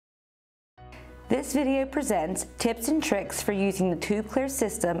This video presents tips and tricks for using the TubeClear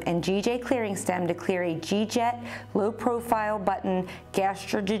System and G-Jet clearing stem to clear a G-Jet low-profile button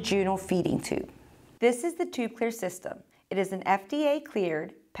gastro-jejunal feeding tube. This is the TubeClear System. It is an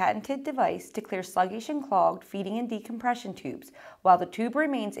FDA-cleared, patented device to clear sluggish and clogged feeding and decompression tubes while the tube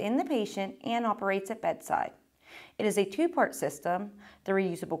remains in the patient and operates at bedside. It is a two-part system, the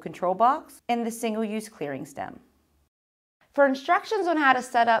reusable control box and the single-use clearing stem. For instructions on how to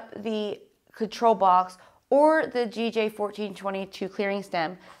set up the control box or the GJ1422 clearing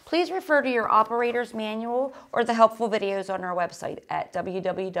stem, please refer to your operator's manual or the helpful videos on our website at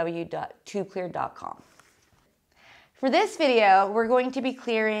www.tubeclear.com. For this video, we're going to be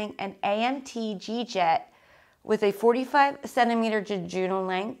clearing an AMT G-Jet with a 45 centimeter jejunal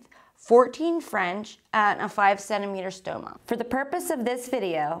length, 14 French, and a 5 centimeter stoma. For the purpose of this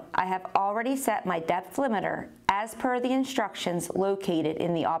video, I have already set my depth limiter as per the instructions located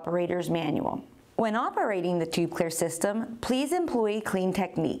in the operator's manual. When operating the TubeClear system, please employ clean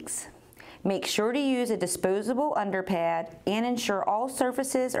techniques. Make sure to use a disposable underpad and ensure all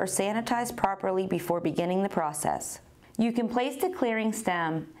surfaces are sanitized properly before beginning the process. You can place the clearing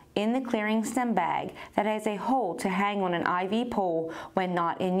stem in the clearing stem bag that has a hole to hang on an IV pole when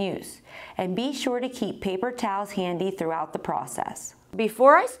not in use, and be sure to keep paper towels handy throughout the process.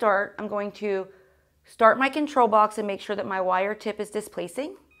 Before I start, I'm going to start my control box and make sure that my wire tip is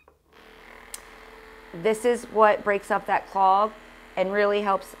displacing. This is what breaks up that clog and really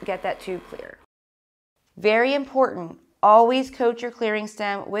helps get that tube clear. Very important, always coat your clearing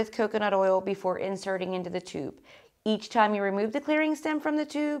stem with coconut oil before inserting into the tube. Each time you remove the clearing stem from the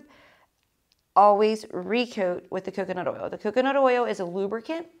tube, always recoat with the coconut oil. The coconut oil is a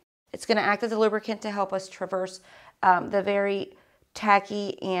lubricant. It's going to act as a lubricant to help us traverse the very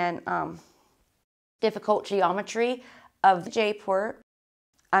tacky and difficult geometry of the J-port.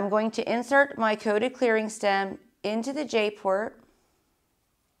 I'm going to insert my coated clearing stem into the J-port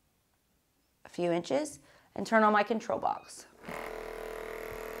a few inches and turn on my control box.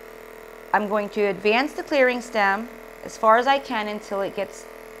 I'm going to advance the clearing stem as far as I can until it gets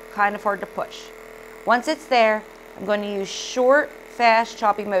kind of hard to push. Once it's there, I'm going to use short, fast,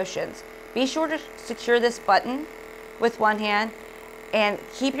 choppy motions. Be sure to secure this button with one hand and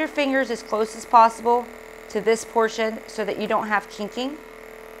keep your fingers as close as possible to this portion so that you don't have kinking.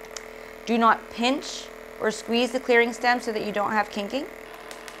 Do not pinch or squeeze the clearing stem so that you don't have kinking.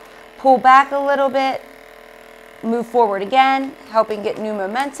 Pull back a little bit, move forward again, helping get new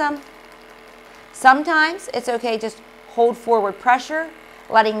momentum. Sometimes it's okay, just hold forward pressure,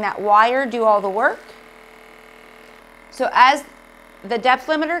 letting that wire do all the work. So as the depth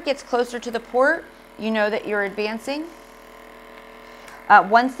limiter gets closer to the port, you know that you're advancing.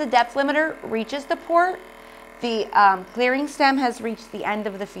 Once the depth limiter reaches the port, the clearing stem has reached the end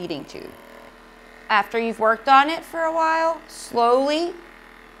of the feeding tube. After you've worked on it for a while, slowly,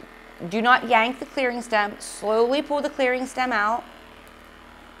 do not yank the clearing stem, slowly pull the clearing stem out.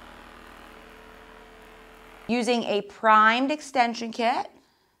 Using a primed extension kit,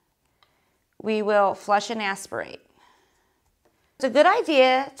 we will flush and aspirate. It's a good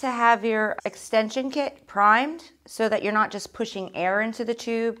idea to have your extension kit primed so that you're not just pushing air into the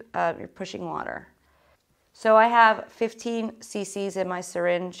tube, you're pushing water. So I have 15 cc's in my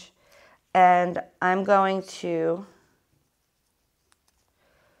syringe, and I'm going to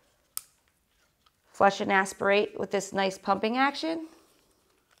flush and aspirate with this nice pumping action.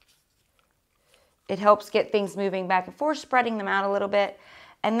 It helps get things moving back and forth, spreading them out a little bit.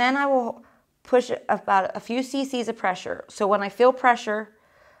 And then I will push about a few cc's of pressure. So when I feel pressure,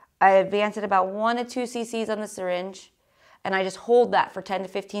 I advance it about 1 to 2 cc's on the syringe, and I just hold that for 10 to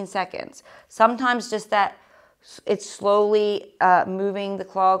 15 seconds. Sometimes just that it's slowly moving the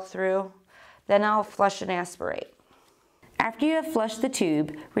clog through. Then I'll flush and aspirate. After you have flushed the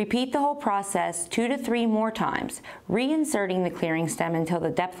tube, repeat the whole process 2 to 3 more times, reinserting the clearing stem until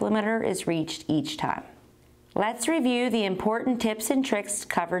the depth limiter is reached each time. Let's review the important tips and tricks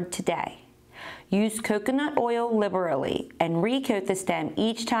covered today. Use coconut oil liberally and recoat the stem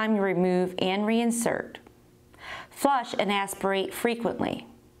each time you remove and reinsert. Flush and aspirate frequently.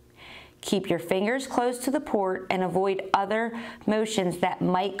 Keep your fingers close to the port and avoid other motions that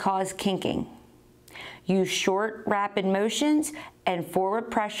might cause kinking. Use short, rapid motions and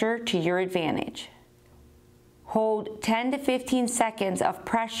forward pressure to your advantage. Hold 10 to 15 seconds of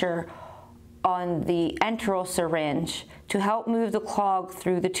pressure on the enteral syringe to help move the clog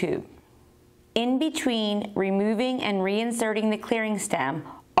through the tube. In between removing and reinserting the clearing stem,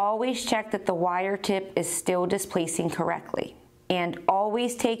 always check that the wire tip is still displacing correctly, and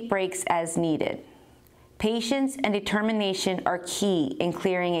always take breaks as needed. Patience and determination are key in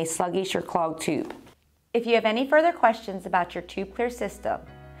clearing a sluggish or clogged tube. If you have any further questions about your TubeClear system,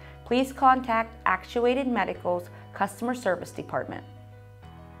 please contact Actuated Medical's Customer Service Department.